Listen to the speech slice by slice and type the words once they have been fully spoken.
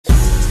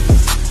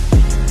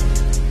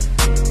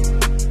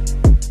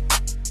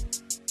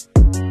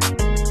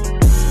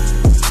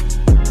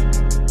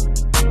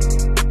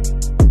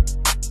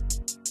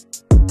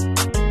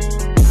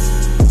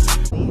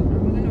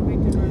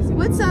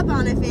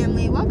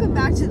welcome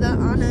back to the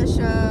Anna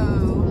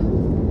Show.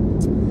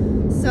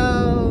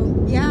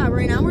 So, yeah,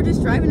 right now we're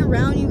just driving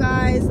around, you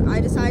guys.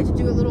 I decided to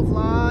do a little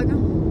vlog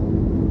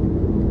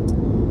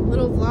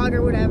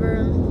or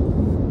whatever.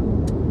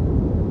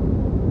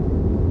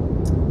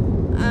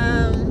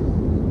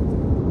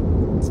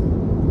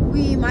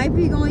 We might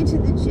be going to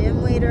the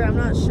gym later. I'm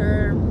not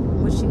sure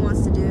what she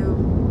wants to do,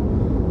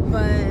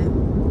 but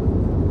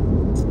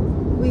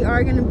we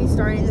are going to be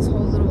starting this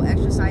whole little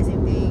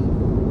exercising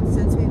thing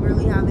since we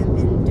really haven't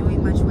been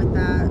doing much with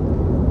that.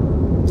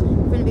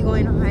 We're going to be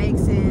going on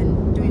hikes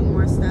and doing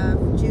more stuff,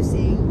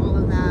 juicing, all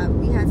of that.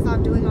 We had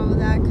stopped doing all of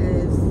that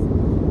because,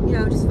 you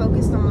know, just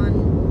focused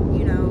on,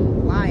 you know,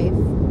 life,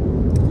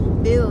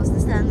 bills,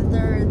 this, that, and the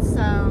third.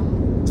 So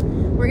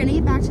we're going to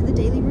get back to the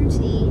daily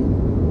routine.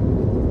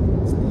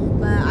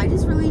 But I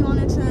just really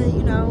wanted to,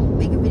 you know,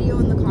 make a video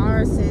in the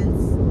car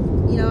since,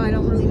 you know, I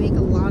don't really make a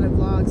lot of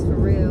vlogs for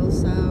real.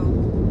 So,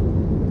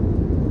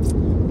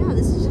 yeah,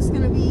 this is just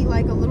going to be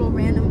like a little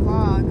random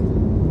vlog.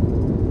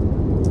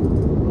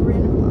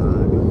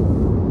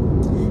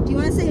 Do you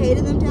want to say hey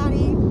to them,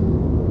 Daddy?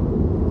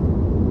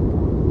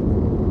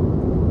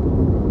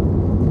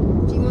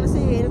 Do you want to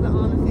say hey to the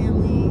Anna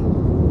family?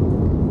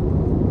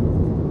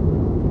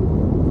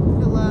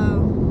 Hello.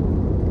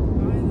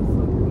 Why the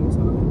fuck are you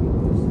talking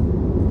about this?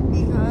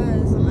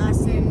 Because I'm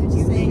asking you to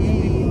say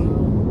hey.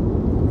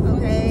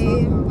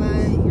 Okay,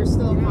 but you're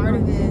still a part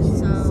of it,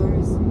 so.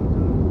 Seriously,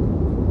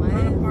 What? I'm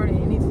not a part of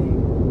anything.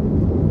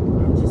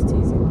 I'm just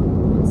teasing.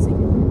 I'm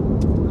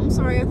secret. I'm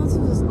sorry, I thought this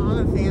was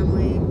Anna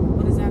family,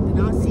 What does that have to do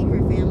not with me?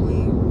 secret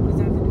family. What does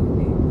that have to do with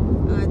me?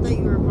 I thought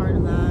you were a part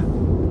of that.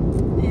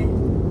 Eh.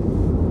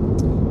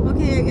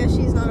 Okay, I guess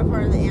she's not a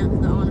part of the Anna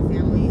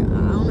family.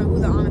 I don't know who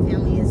the Anna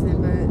family is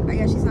then, but I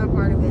guess she's not a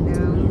part of it I now.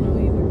 don't know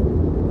either.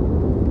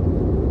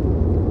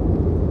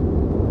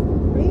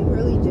 Are you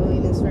really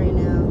doing this right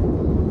now?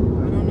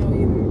 I don't know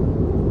either.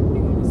 What do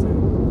you want me to say?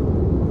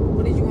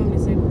 What did you want me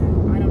to say to that?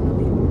 I don't know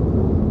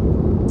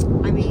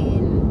either. I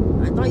mean,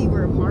 I thought you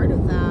were a part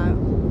of that.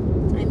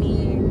 I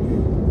mean,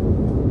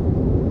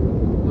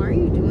 Why are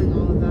you doing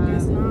all of I that?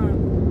 guess not.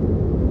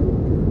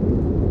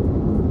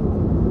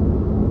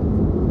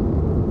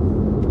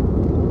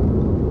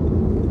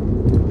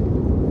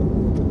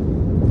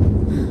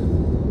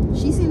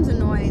 She seems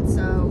annoyed,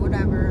 so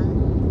whatever.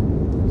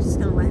 Just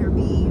gonna let her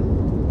be.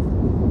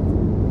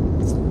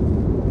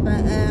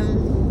 But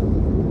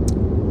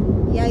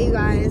yeah, you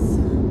guys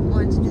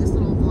wanted to do this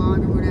little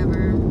vlog or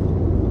whatever.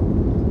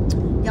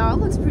 Y'all,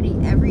 it looks pretty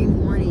every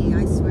morning.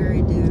 I swear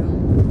it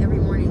do. Every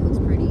morning it looks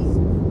pretty.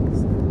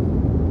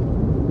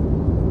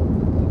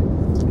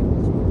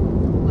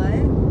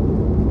 What?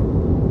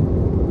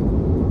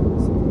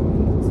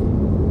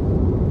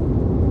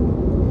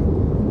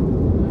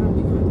 Now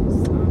we gotta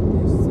stop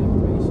this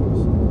separation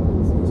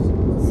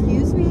shit.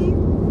 Excuse me?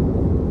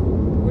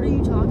 What are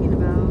you talking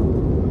about?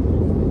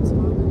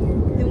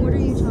 Then what are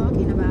you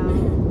talking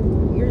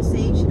about? You're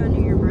saying shit under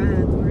your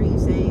breath. What are you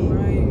saying?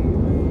 Right.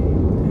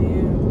 I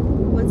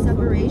am. What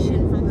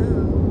separation from who?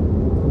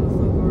 Who the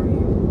fuck are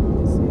you?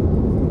 Honestly, I'm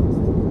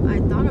confused. I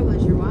thought I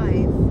was your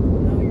wife.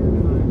 No, you're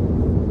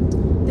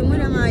not. Then what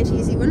am I,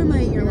 Cheesy? What am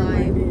I in your You're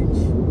my life? bitch.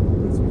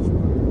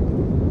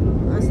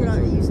 That's what you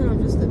are. You said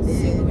I'm just a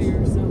Single bitch.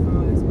 yourself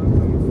out as my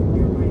wife.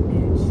 You're my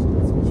bitch.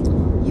 That's what you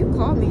are. You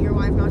called me your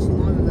wife not too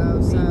long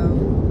ago, so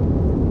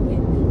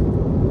When?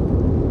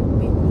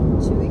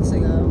 2 weeks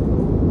ago.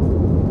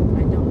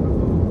 I don't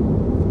recall.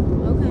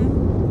 Okay.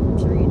 I'm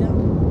sure you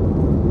don't.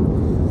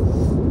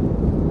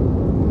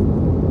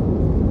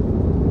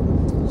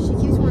 She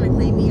keeps wanting to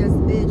claim me as a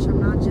bitch. I'm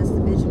not just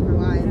a bitch in her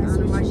life. I That's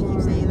don't know what why she you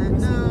keeps are. saying that.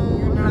 That's No,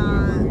 you're I'm not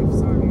not. my wife.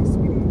 Sorry,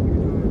 sweetie. You're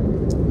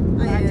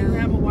not. I I do am.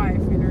 have a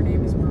wife, and her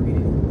name is Maria.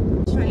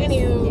 Trying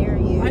to scare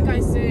you. Like I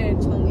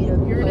said, Told me to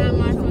you're not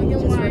my told me to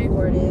fucking just wife.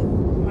 record it.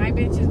 my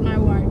bitch is my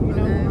wife. You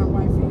know Okay. who my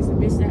wife is. The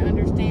bitch that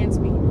understands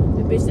me.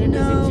 The bitch that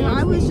doesn't judge me.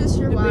 I was just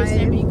your the wife. bitch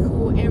that be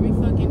cool every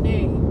fucking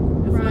day.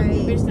 The Right.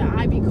 fucking bitch that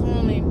I be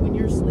calling when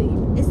you're asleep.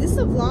 Is this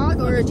a vlog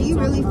or What do you you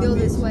really talking feel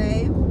about, this bitch?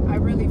 way? I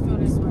really feel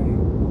this way.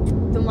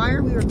 Then why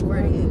are we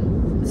recording?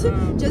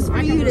 Just for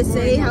I can you to record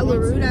say if I hella want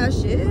rude to.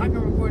 ass shit? I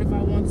can record if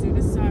I want to.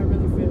 This is how I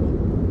really feel.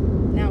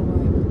 Now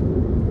what?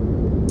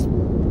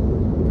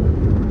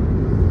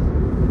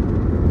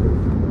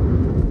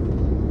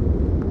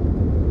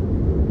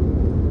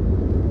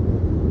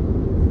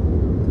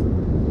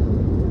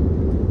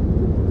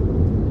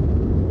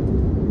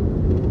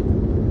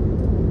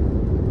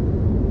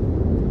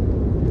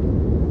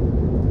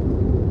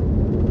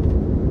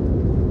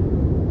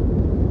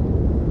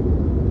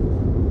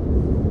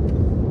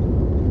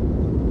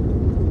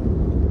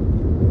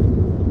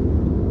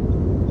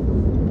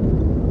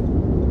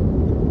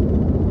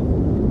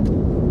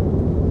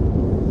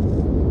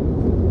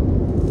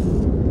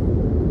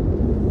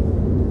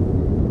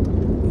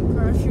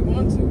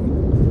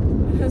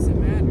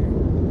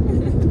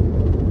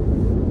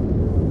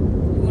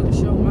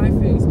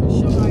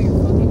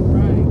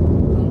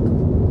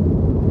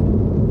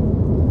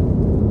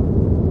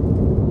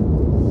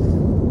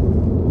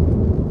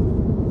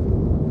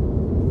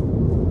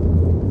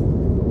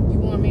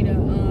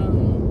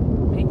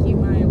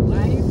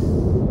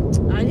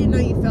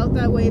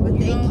 way, but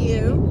thank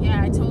you.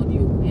 Yeah, I told you,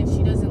 and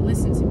she doesn't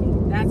listen to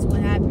me. That's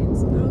what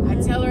happens. Okay.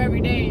 I tell her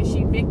every day, and she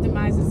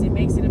victimizes it,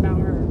 makes it about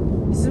her.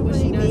 This is what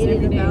she does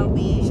every day. About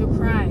me. She'll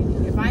cry.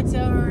 If I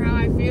tell her how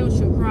I feel,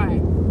 she'll cry.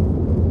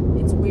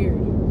 It's weird.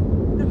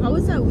 How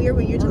is that weird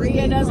when you're telling me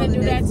Maria doesn't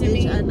do that to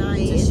me. at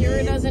night?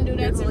 Tashira doesn't do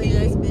that to me.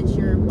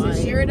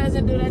 Tashira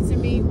doesn't do that to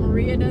me.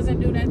 Maria doesn't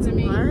do that to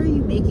me. Why are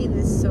you making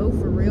this so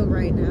for real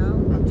right now?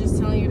 I'm just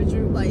telling you the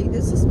truth. Like,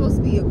 this is supposed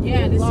to be a cool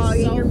this vlog,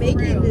 is so and you're for making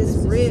real. this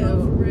real. Is so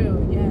for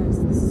real. Yes,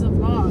 this is a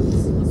vlog. This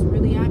is what's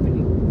really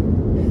happening.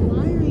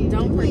 Why are you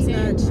Don't doing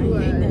pretend. that to I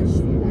hate that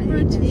shit. I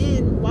hate that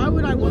shit. Why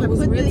would I want to What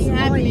was put really this on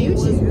happening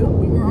was YouTube?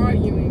 we were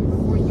arguing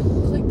before you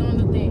clicked on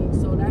the thing.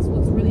 So that's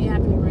what's really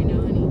happening right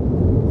now, honey.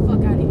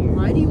 Fuck out of here.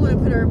 Why do you want to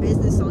put our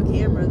business on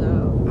camera,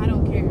 though? I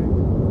don't care.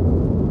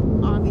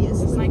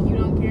 Obviously. Just like you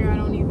don't care, I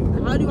don't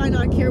either. How do I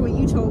not care when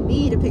you told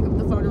me to pick up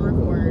the phone and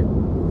record?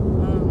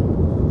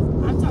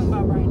 I'm talking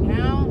about right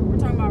now. We're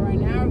talking about right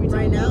now. Or we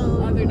talking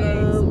about other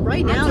days.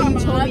 Right now, you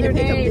told me to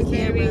pick up the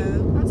camera. Baby.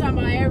 I'm talking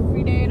about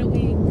every day of the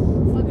week.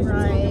 What the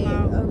fuck is you talking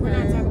about? Okay. We're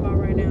not talking about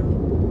right now.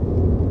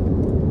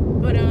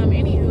 But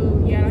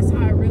anywho, yeah, that's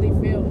how I really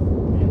feel,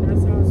 and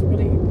that's how I was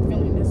really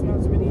feeling. That's what I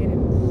was really hitting.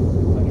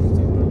 What are you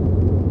talking about?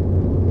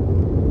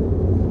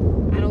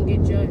 I don't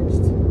get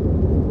judged.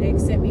 They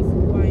accept me for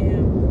who I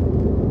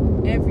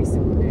am every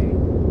single day.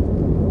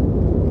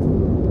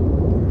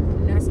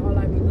 And that's all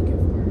I be looking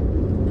for.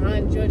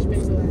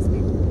 Non-judgmental ass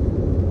people.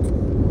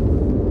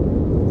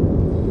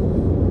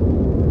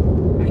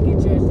 I get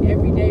judged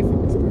every day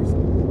from this person.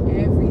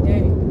 Every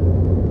day.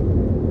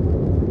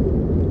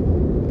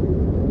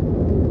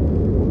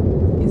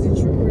 Is it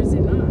true or is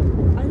it not?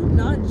 I do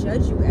not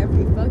judge you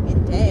every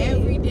fucking day.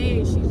 Every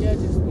day she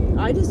judges me.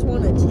 I just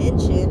want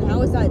attention.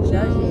 How is that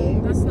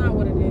judging? No, that's not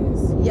what it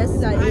is. Yes,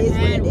 that I've is what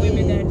had it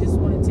women is. that just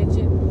want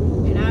attention,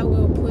 and I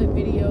will put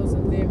videos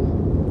of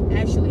them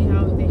actually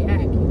how they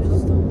act. You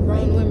know,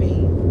 grown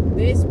women.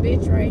 This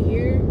bitch right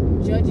here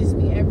judges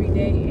me every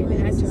day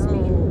and asks me,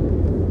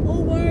 "Oh,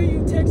 why are you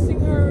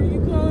texting her? You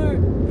call her,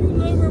 you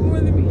love her more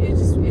than me."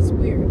 It's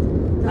weird.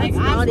 That's like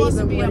I'm supposed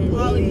to be a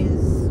poly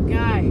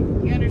guy.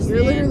 You understand?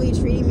 You're literally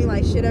treating me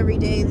like shit every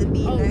day and then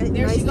being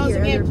there nice she goes to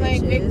your again, other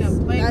playing bitches.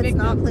 victim. Playing That's victim.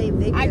 not playing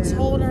victim. I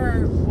told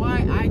her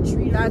why I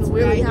treat her That's the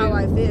way really I how do.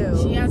 I feel.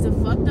 She has a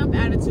fucked up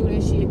attitude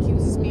and she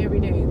accuses me every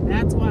day.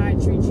 That's why I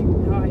treat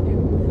you how I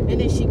do. And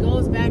then she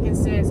goes back and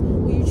says,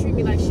 "Well, you treat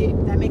me like shit.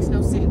 That makes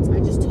no sense. I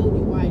just told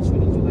you why I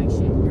treated you like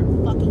shit. You're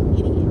a fucking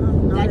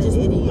idiot." That just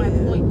proved my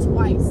point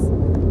twice,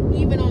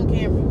 even on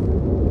camera.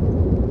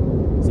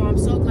 So I'm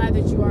so glad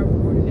that you are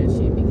recording that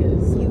shit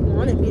because You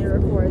wanted me to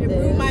record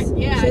this.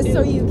 Yeah, just I do.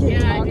 so you can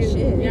talk I do.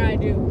 shit. Yeah, I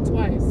do.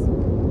 Twice.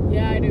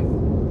 Yeah, I do.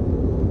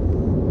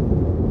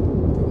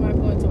 Prove my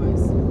point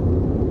twice.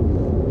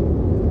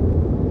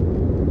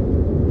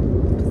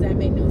 Because that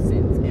made no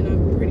sense. And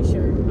I'm pretty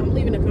sure. I'm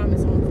leaving the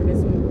comments on for this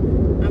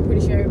one. I'm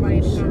pretty sure everybody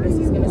in the comments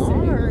is going to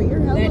say You're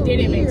hella that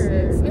didn't make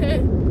weird.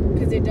 sense.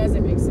 Because it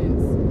doesn't make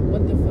sense.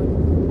 What the fuck?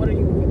 What are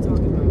you even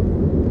talking about?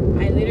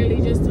 I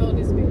literally just told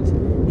this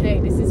bitch, hey,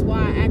 this is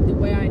why I act the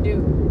way I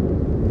do.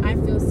 I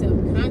feel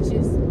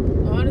self-conscious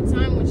all the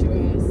time with your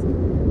ass.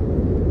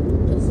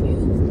 Because you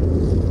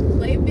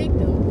play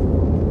victim.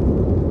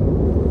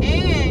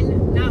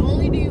 And not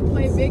only do you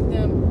play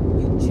victim,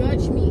 you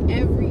judge me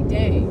every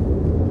day.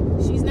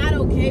 She's not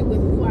okay with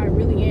who I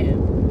really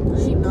am.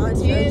 She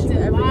pretends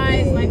and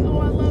lies like, oh,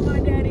 I love my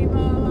daddy,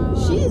 blah, blah,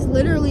 blah. She's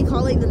literally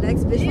calling the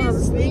next bitch while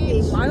I'm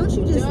sleeping. Why don't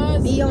you just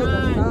be on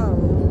the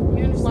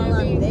phone while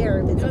I'm there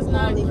if it's a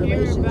poly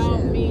relationship?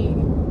 About me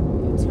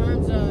in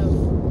terms of the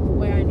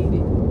way I need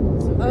it.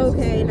 So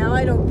okay, now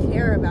I don't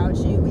care about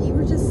you, but you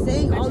were just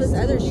saying all this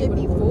other shit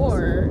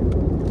before.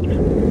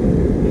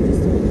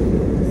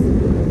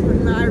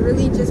 I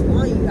really just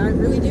want you. I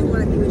really do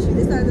want to be with you.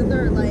 This, that, and the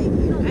third. Like,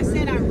 you don't. I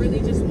said I really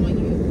just want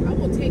you. I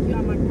will take you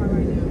out my car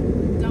right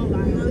now. Don't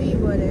lie. No, you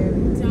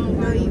wouldn't. Don't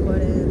lie. No, you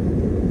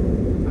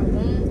wouldn't. I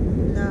won't.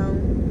 No.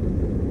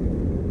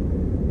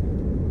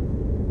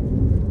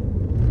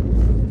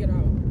 You can get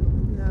out.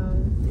 No.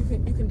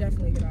 You can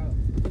definitely get out.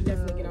 You can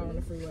definitely get out on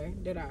the freeway.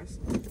 Dead ass.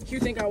 You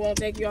think I won't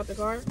take you out the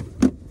car?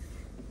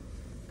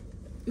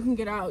 You can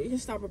get out. You can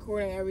stop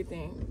recording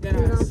everything. Dead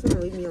You're ass. not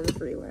gonna leave me on the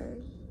freeway.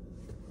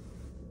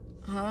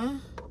 Huh?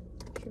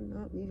 You're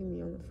not leaving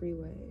me on the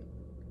freeway.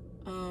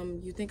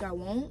 You think I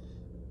won't?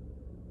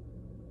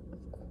 Of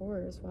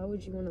course. Why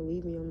would you want to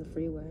leave me on the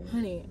freeway?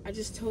 Honey, I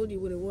just told you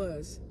what it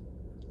was.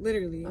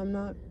 Literally. I'm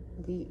not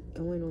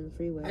going on the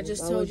freeway. I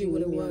just Why told would you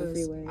what it leave me on the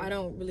was. freeway? I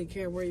don't really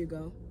care where you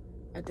go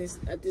at this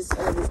day.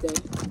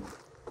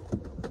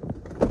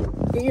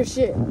 Get your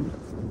shit.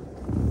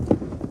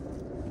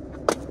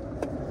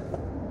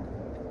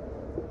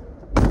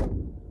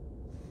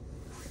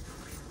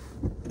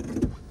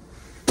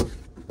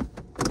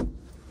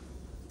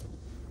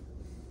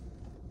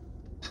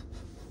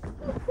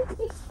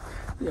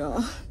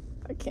 Y'all,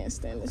 I can't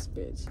stand this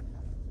bitch.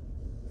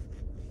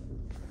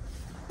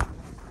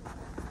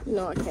 You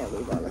know I can't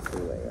leave on the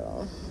freeway,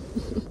 y'all.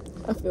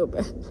 I feel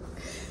bad.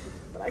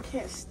 I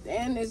can't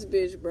stand this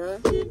bitch, bruh.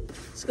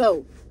 Let's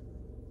go.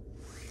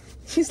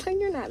 She's like,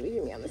 you're not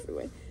leaving me on the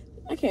freeway.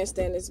 I can't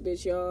stand this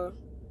bitch, y'all.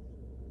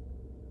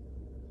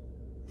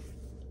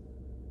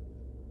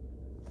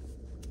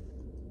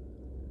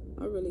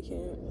 I really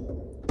can't.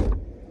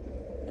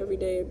 Every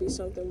day it'd be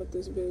something with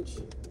this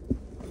bitch.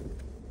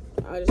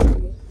 I just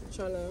be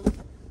trying to...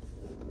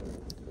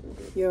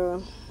 Yeah.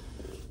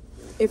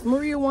 If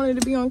Maria wanted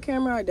to be on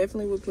camera, I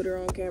definitely would put her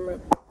on camera.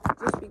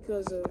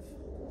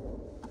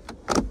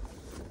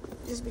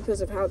 Just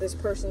because of how this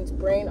person's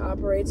brain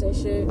operates and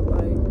shit.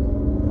 Like,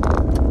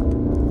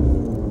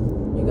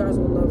 you guys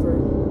will love her.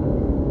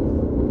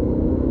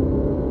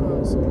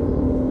 Honestly.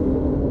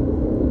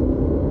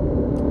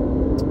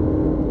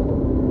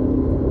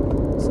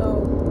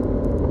 So,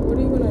 what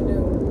are you gonna do?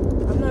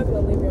 I'm not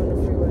gonna leave you on the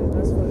freeway.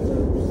 That's fucked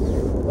up.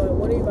 But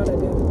what are you gonna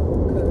do?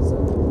 Because,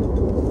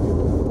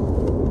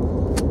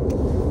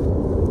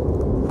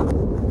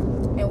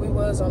 and we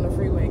was on the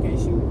freeway in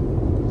case you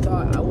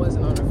thought I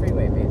wasn't on the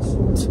freeway, bitch.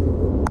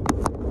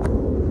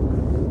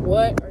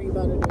 What are you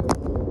about to do?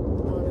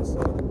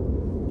 Honestly.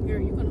 Here,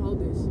 you can hold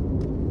this.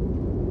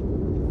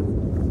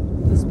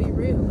 Let's be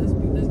real. Let's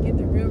get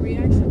the real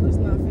reaction. Let's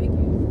not fake it.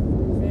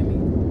 You feel me?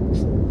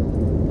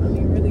 I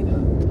mean, really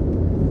though.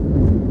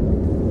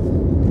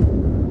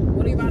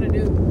 What are you about to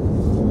do?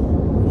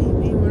 What do you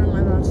mean, what am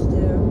I about to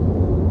do?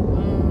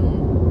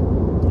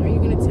 Are you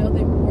gonna tell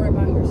them more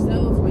about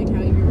yourself? Like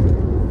how you're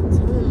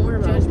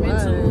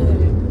judgmental?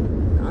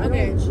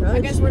 I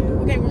guess we're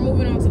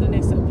moving on to the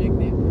next subject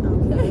then.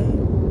 Okay.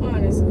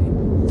 Honestly.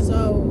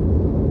 So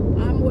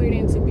I'm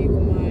waiting to be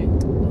with my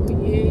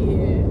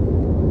yeah. You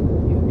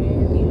feel me?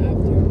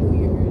 After New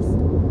Year's.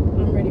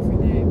 I'm ready for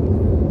that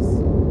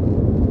because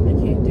I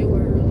can't deal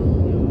with her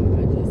alone, y'all.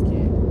 I just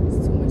can't. It's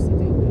too much to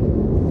deal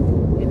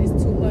with. And it's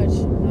too much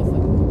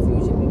fucking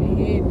confusion in the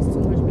head. It's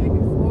too much back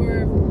and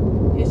forth.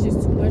 It's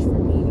just too much for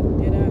me.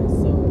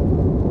 So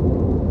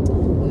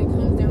when it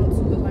comes down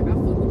to it, like I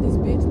fuck with this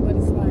bitch, but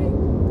it's like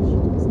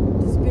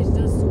this bitch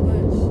does too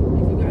much.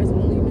 If you guys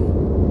only knew.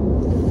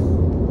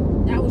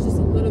 That was just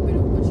a little bit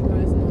of what you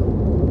guys know.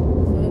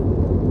 But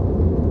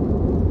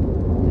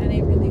that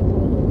ain't really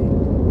all of it.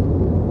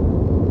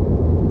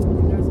 If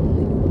you guys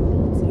only knew the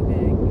whole tea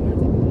bag, you guys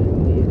would be like,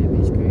 oh yeah, that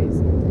bitch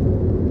crazy.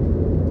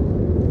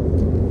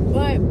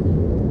 But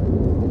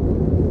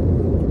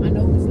I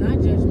know who's not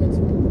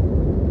judgmental.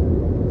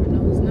 I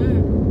know who's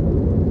not.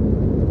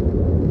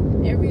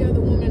 Every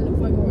other woman in the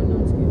fucking world, no,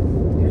 I'm just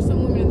kidding. There's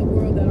some women in the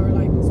world that are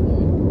like this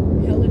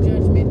woman. Hella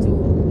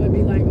judgmental, but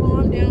be like, oh,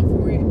 I'm down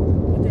for it.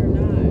 But they're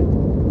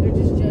not. They're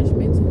just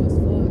judgmental as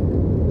fuck.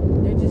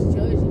 They're just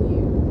judging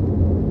you.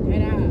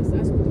 Dead ass.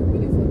 That's what they're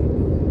really fucking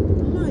doing.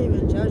 I'm not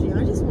even judging.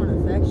 I just want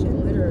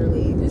affection,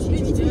 literally. She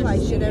treats me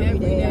like shit every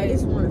day. I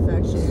just want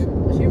affection.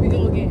 Here we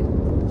go again.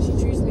 She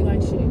treats me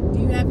like shit. Do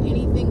you have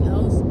anything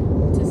else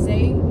to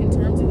say in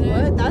terms of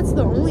that? What? That's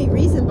the only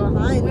reason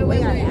behind the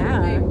way I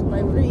act.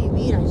 Like, what do you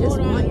mean? I just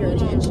want your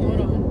attention.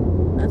 Hold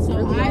on. That's So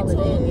really I all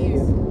told it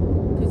is.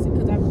 you,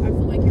 because I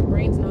feel like your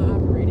brain's not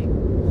operating.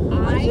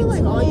 I feel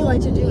like all you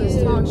like to do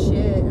is talk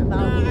shit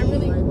about me. I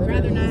really like,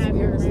 rather not have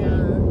you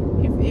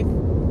around. If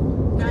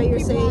now you're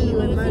saying you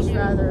would much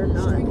rather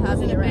not have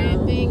me a bad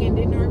around. thing and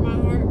didn't hurt my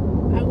heart,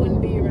 I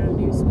wouldn't be around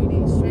you,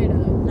 sweetie. Straight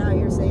up. Now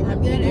you're saying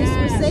that. You just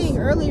were saying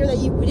earlier that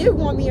you did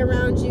want me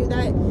around you,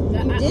 that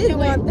you did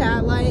want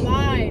that. Like,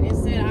 lied and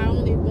said I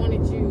only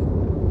wanted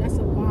you. That's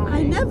a lie.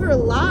 I never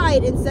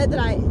lied and said that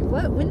I.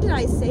 What? When did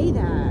I say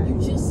that? You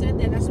just said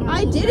that. That's why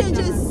I didn't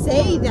just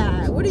say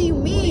that. What do you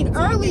mean?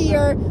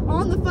 Earlier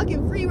on the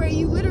fucking freeway,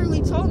 you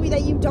literally told me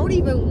that you don't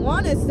even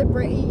want us to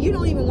separate. You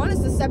don't even want us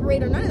to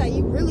separate or none of that.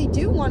 You really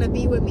do want to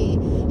be with me.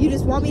 You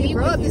just want me to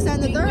grow up, this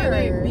and the third.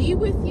 Wait, be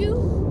with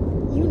you?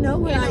 You know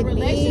what I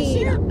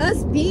mean?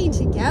 Us being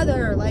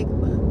together, like.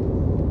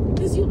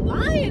 Because you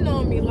lying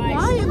on me, like.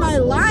 Why am I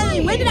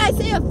lying? When did I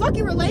say a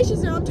fucking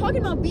relationship? I'm talking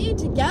about being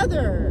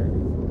together.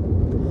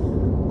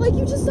 Like,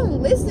 you just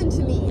don't listen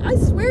to me. I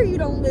swear you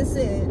don't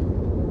listen.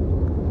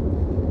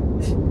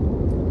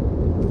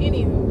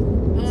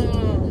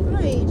 Anywho,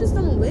 right, you just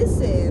don't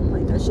listen.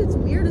 Like, that shit's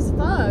weird as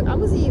fuck. I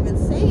wasn't even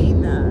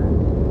saying that.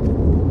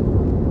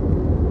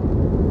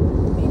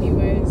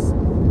 Anyways,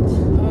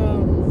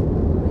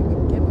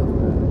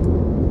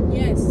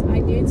 yes, I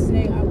did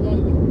say I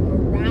want you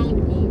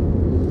around me.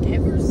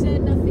 Never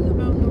said nothing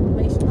about no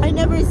relationship. I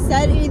never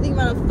said anything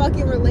about a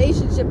fucking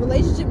relationship.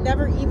 Relationship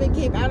never even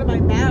came out of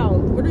my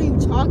mouth. What are you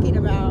talking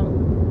about?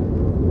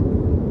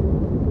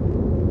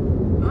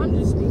 I'm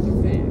just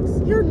speaking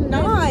facts. You're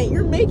not.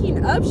 You're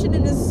making up shit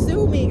and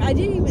assuming. I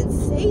didn't even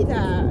say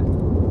that.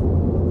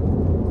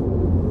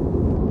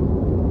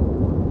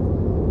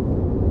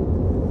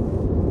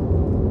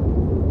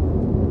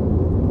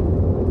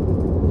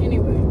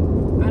 Anyway,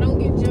 I don't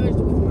get judged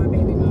with my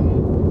baby mama.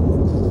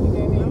 You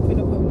get me? I'm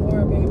finna put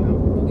more baby. I'm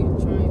really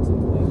trying to.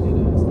 Like, that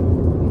ass. I'm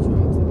really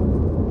trying to.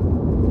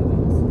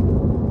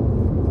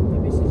 That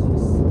bitch is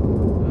just, I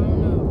don't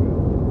know,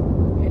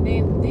 bro. And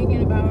then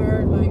thinking about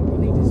her, like,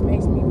 really just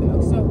makes me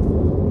feel. So,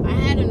 I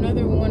had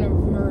another one of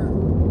her,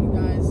 you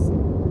guys,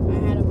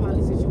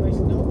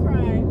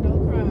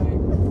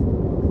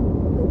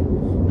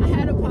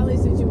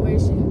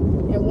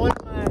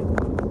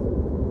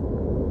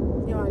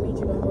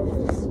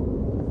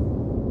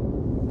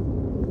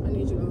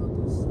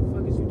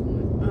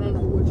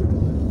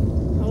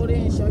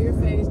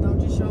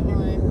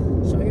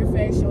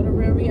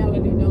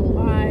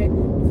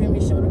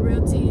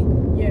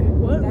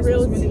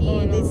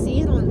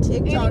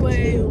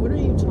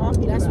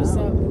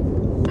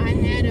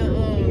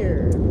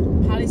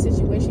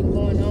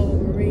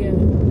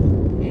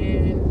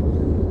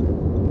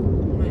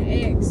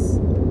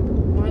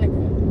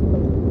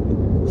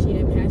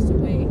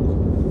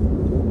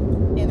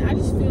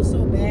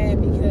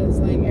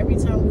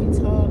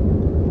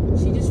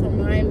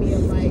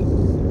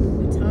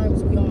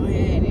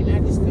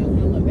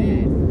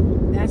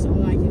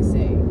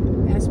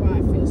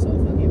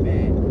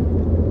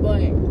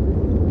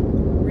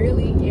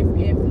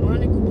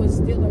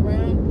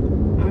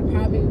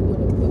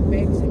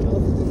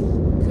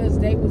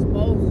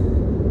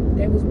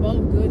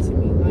 both good to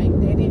me. Like,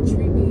 they didn't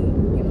treat me,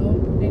 you know,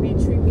 they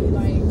didn't treat me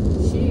like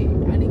shit.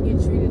 I didn't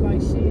get treated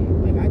like shit.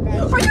 Like, I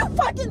got. Are you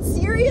fucking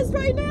serious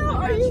right now?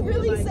 Are you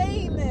really like,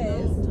 saying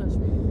this? Don't touch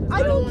me.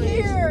 I don't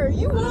care.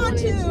 You want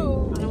to.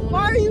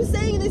 Why are you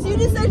saying this? You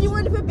just said you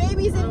wanted to put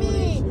babies in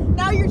me.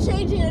 Now you're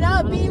changing it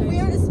up, being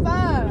weird as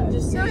fuck.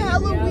 You're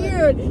hella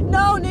weird.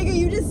 No, nigga,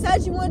 you just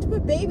said you wanted to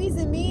put babies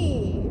in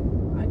me.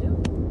 I do.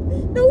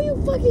 No, you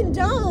fucking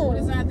don't. What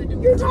does that have to do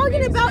with You're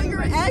talking about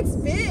your ex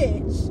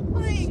bitch.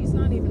 Like, she's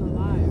not even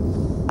alive.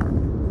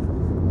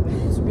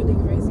 It's really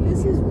crazy.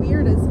 This is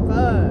weird as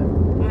fuck.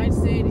 I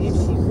said if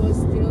she was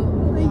still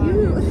alive. Like,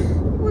 you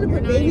want to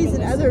put babies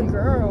in other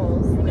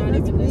girls.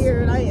 That's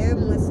weird. I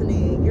am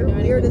listening. You're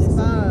weird as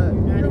fuck.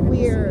 You're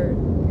weird.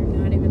 You're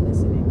not even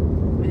listening.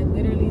 I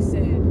literally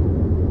said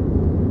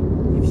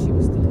if she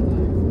was still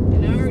alive.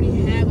 And I already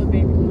have a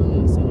baby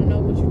mama, so I don't know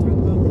what you're talking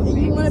about.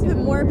 You want to put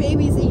more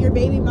babies in your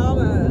baby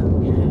mama.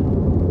 Yeah.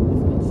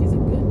 She's a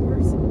good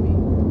person to me.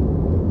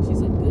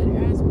 She's a good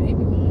ass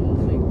baby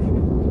mama. Like, nigga,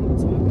 what are you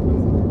talking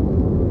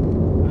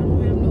about? I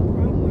don't have no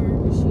problem with her,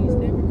 but she's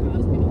never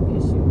caused me no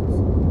issues.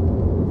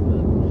 The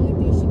only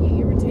thing she get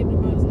irritated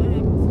about is not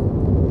having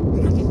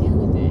food. I can deal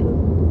with that.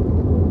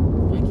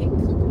 I can't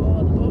cook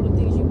all the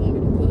things you want me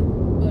to cook,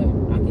 but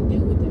I can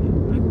deal with that.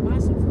 I can buy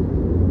some food.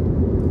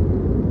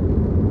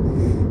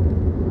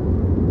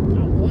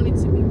 I want it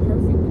to be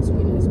perfect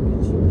between us,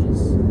 but you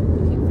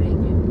keep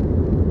faking.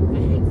 I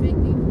hate fake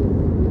people.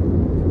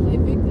 You play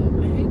victim.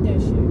 I hate that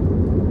shit.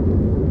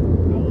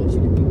 I want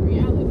you to be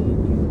reality.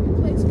 You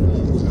play too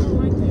much. I don't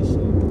like that shit.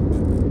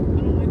 I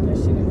don't like that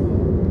shit at all.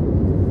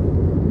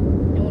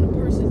 And when a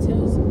person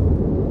tells them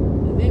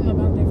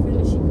about their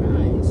feelings, she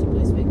cries. She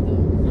plays victim.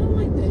 I don't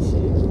like that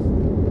shit.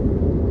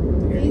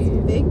 He's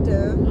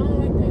victim. I don't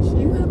like that shit.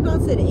 You have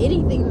not said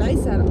anything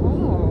nice at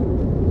all.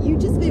 You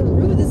just been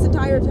rude this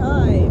entire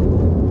time.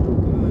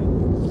 God.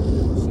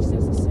 She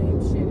says the same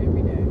shit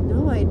every day.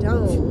 No, I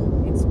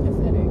don't. It's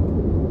pathetic.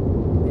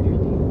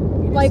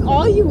 Literally. Like,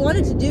 all you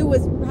wanted to do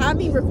was have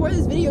me record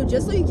this video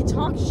just so you could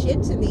talk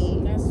shit to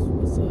me. That's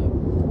what's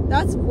up.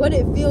 That's what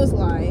it feels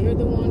like. You're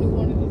the one who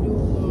wanted to do a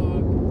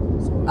vlog.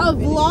 So A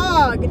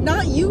vlog,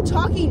 not you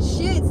talking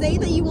shit,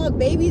 saying that you want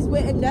babies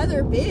with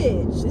another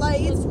bitch.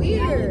 Like, it's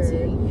weird.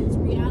 Reality. It's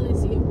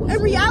reality of what's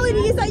And reality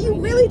is that you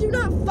right really do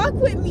not fuck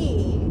with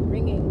me. now.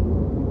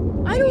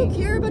 Ringing. I don't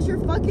care about your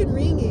fucking The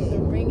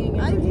ringing. ringing.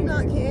 I do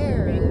not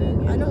care.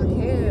 I don't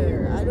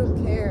care. I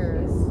don't care.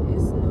 It's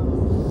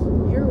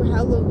no. You're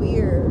hella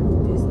weird.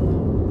 It's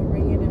no. The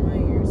ringing in my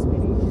ear,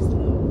 sweetie. It's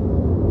no.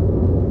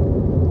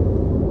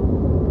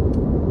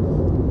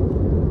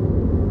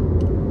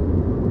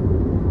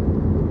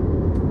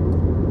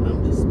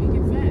 I'm just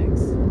speaking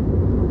facts.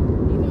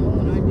 You know,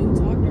 when I do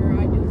talk to her,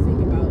 I do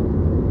think about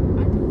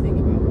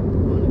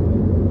Monica.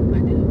 I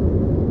do.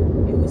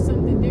 It was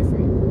something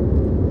different.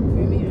 You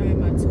feel me? I had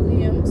my 2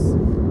 M's,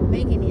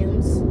 making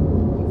M's.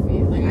 You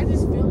feel? Like, I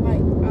just feel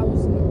like I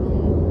was in the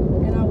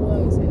wrong, and I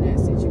was in that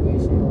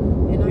situation.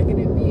 And I can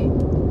admit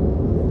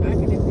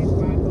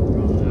where I go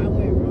wrong. I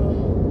went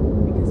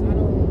wrong because I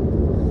don't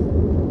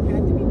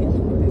have to be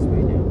dealing with this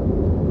right now.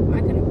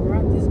 I could have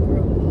brought this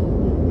girl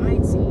on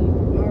my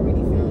team,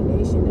 already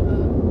foundation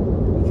up,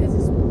 because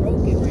it's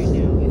broken right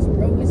now.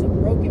 It's a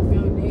broken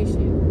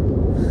foundation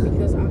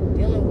because I'm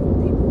dealing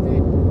with people that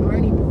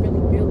aren't even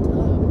really built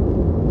up.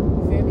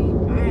 You feel me?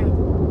 I have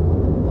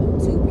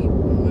 2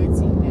 people on my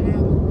team that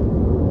have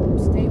a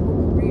stable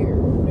career,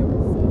 whatever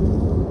the fuck.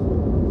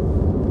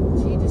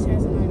 She just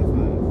has a 9 to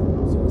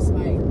 5. So it's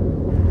like,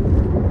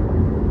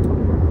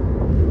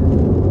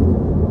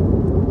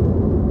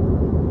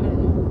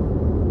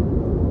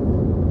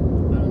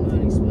 I don't know how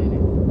to explain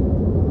it.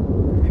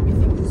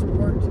 Everything just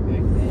worked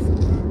back then.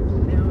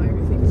 Now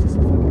everything is just a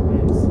fucking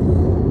mess.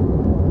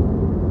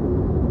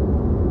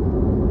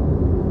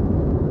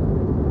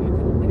 I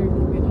could have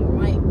literally been a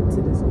light to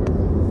this girl.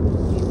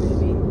 You feel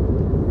me?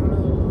 Brought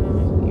her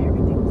along.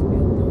 Everything was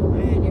built up.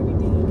 I had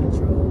everything in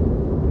control.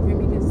 You feel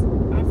me? Because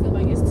I feel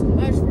like it's too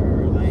much for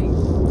her. Like,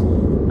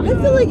 I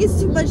feel like it's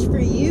too much for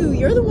you.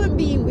 You're the one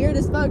being weird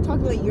as fuck,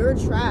 talking like you're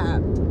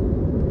trapped.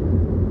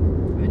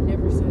 I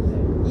never said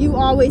that. You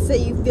always say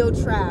you feel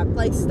trapped.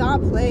 Like,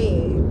 stop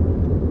playing.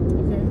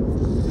 Okay?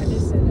 I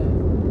just said that.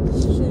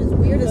 Shit is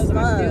weird as Because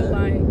fuck. I feel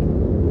like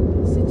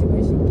the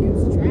situation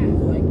gives trapped.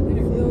 Like, I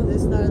literally. feel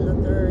this, that, and the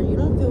third. You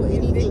don't feel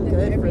anything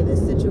good for this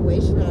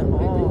situation at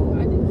all.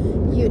 I do.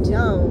 You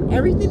don't.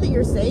 Everything that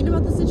you're saying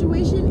about the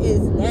situation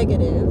is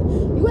negative.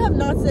 You have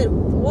not said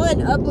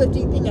one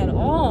uplifting thing at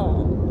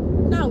all.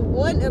 Not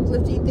one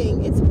uplifting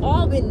thing. It's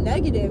all been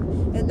negative,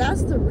 and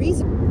that's the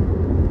reason.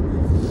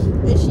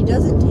 And she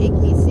doesn't take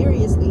me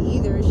seriously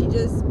either. She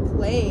just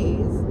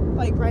plays.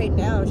 Like right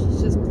now,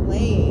 she's just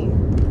playing.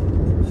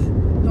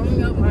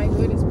 Throwing up my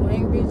good is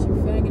playing, bitch. You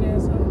faggot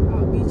asshole.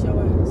 I'll beat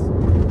your ass.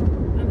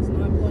 That is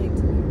not playing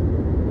to me.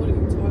 What are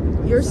you talking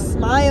about? You're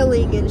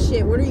smiling and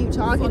shit. What are you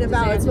talking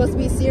about? It's supposed to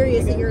be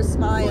serious, and you're Fuck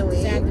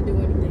does that have to smiling. do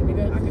anything,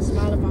 nigga? I can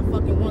smile if I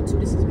fucking want to.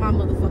 This is my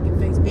motherfucking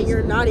face, bitch. And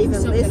you're not Do even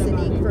something listening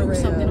about it. for Do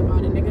real. something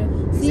about it, nigga.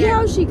 See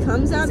how she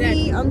comes at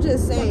me? I'm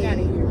just saying. Fuck out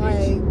of here, like,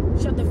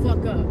 bitch. Shut the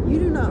fuck up. You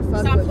do not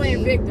fuck Stop with playing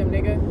me. victim,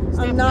 nigga.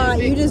 Stop I'm not.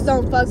 playing You just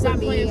don't fuck Stop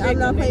with me. playing I'm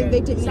not playing nigga.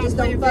 victim. You Stop just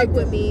don't playing fuck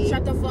with victim. me.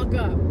 Shut the fuck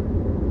up.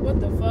 What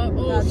the fuck?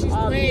 Oh, That's she's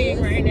obvious.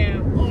 playing right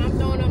now. Oh, I'm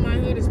throwing up my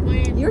hood. It's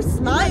playing. You're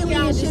smiling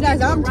and shit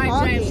as I'm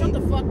talking. Shut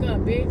the fuck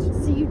up,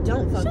 bitch. See, you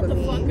don't fuck Shut with the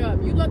me. fuck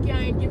up. You lucky I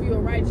ain't give you a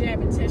right jab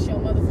and test your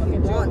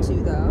motherfucking jaw. Want to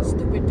though.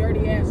 Stupid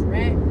dirty ass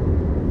rat.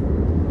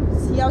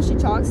 See how she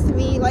talks to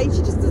me? Like, she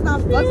just does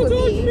not fuck with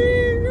me.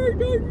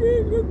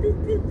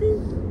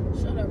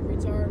 Shut up,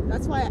 retard.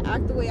 That's why I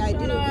act the way I do.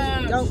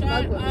 Because you don't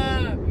fuck with me.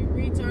 Shut up, you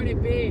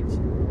retarded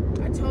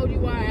bitch. I told you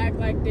why I act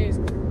like this.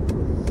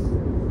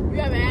 You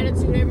have an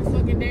attitude every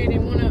fucking day. They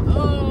wanna,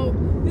 oh,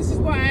 this is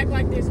why I act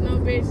like this. No,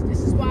 bitch.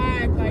 This is why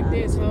I act like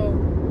this, ho.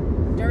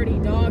 Dirty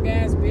dog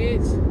ass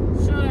bitch.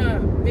 Shut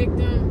up,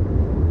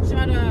 victim.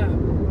 Shut up.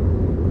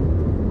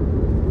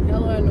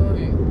 Hella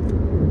annoying.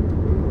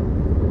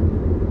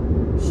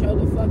 Show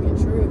the fucking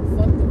truth.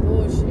 Fuck the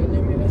bullshit,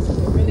 nigga. That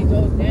shit really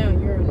goes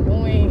down. You're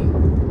annoying.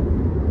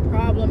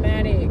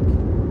 Problematic.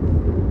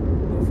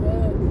 The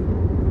fuck?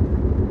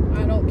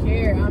 I don't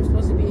care. I'm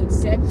supposed to be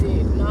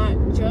accepted, not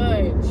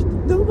judged.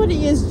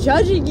 Nobody is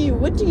judging you.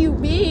 What do you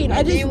mean?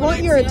 I just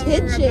want your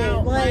attention.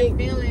 About like, my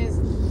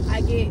feelings,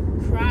 I get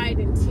cried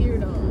and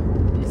teared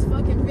on. It's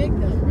fucking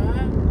victim,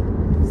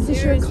 bruh.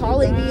 Since you're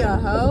calling me a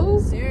hoe?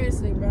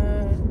 Seriously,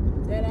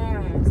 bruh. Dead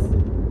ass.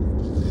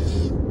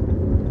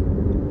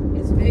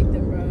 It's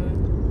victim,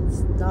 bruh.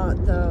 It's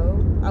not though.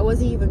 I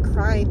wasn't even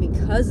crying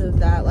because of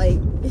that. Like,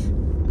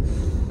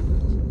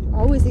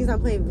 always thinks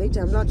I'm playing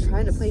victim. I'm not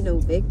trying to play no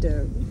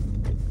victim.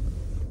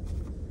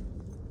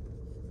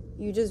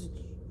 You just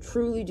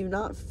truly do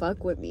not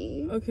fuck with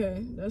me.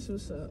 Okay, that's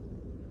what's up.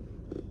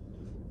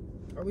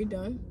 Are we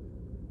done?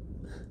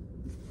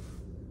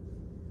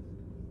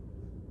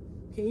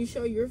 Can you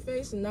show your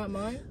face and not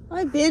mine?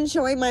 I've been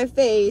showing my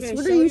face. Okay,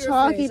 What show are you your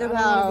talking face. I don't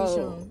wanna be about?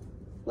 shown.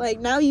 Like,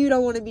 now you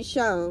don't want to be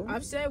shown.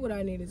 I've said what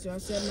I needed to. I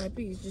said my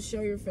piece. Just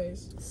show your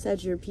face.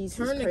 Said your piece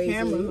Turn is the crazy.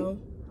 camera, ho.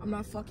 I'm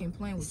not fucking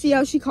playing with See you.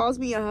 how she calls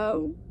me a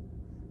hoe?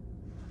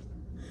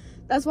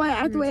 That's why I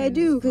act the way I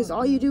do, because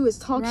all you do is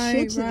talk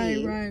shit to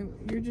me. Right.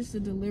 You're just a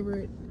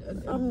deliberate,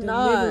 I'm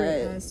not.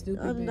 ass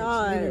stupid I'm bitch.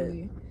 not.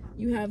 Literally.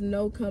 You have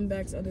no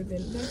comebacks other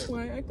than, that's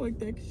why I act like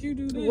that, because you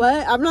do this.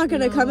 What? I'm not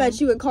going to come No. at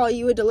you and call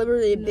you a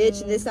deliberate No.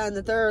 bitch and this, that, and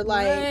the third.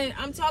 Like, What?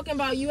 I'm talking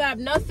about you have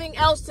nothing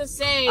else to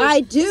say. I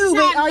do. She's Wait,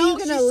 not- are no, you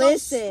going to she's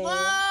listen? So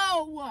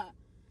slow.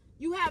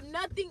 You have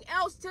nothing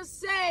else to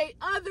say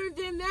other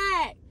than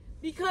that.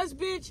 Because,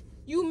 bitch,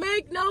 you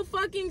make no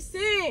fucking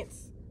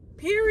sense.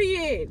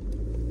 Period.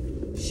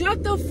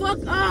 Shut the fuck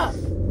up.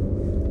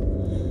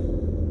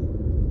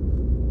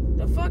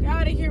 The fuck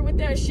out of here with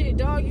that shit,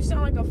 dog. You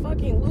sound like a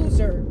fucking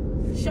loser.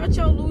 Shut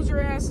your loser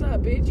ass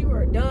up, bitch. You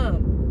are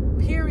dumb.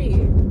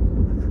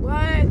 Period.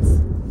 What?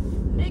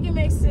 Make it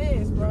make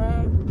sense,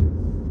 bruh.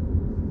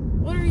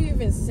 What are you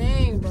even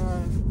saying,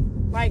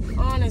 bruh? Like,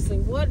 honestly,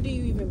 what do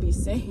you even be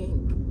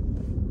saying?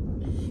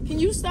 Can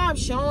you stop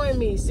showing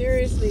me?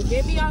 Seriously,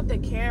 get me out the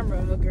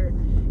camera, hooker.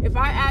 If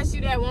I ask you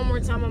that one more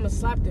time, I'm gonna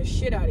slap the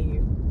shit out of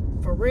you.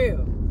 For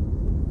real.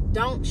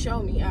 Don't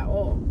show me at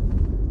all.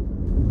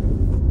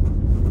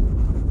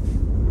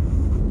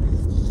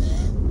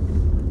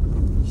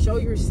 Show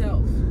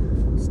yourself.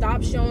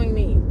 Stop showing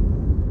me.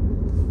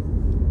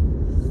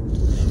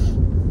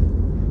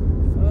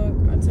 Fuck,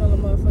 I tell a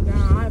motherfucker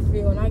how I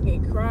feel and I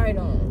get cried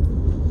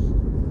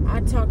on.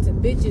 I talk to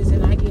bitches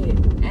and I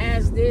get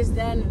asked this,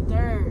 that, and the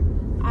third.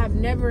 I've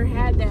never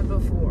had that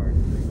before.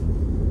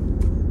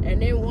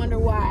 And then wonder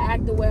why I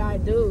act the way I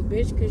do,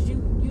 bitch, because you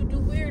do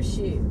weird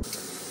shit.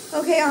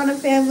 Okay, Anna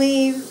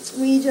family,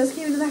 we just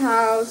came to the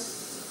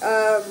house.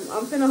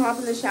 I'm finna hop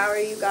in the shower,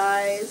 you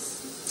guys.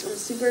 I'm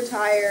super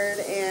tired,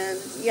 and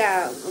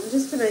yeah, I'm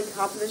just gonna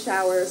hop in the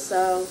shower.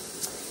 So,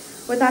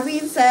 with that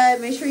being said,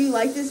 make sure you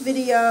like this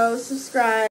video, subscribe.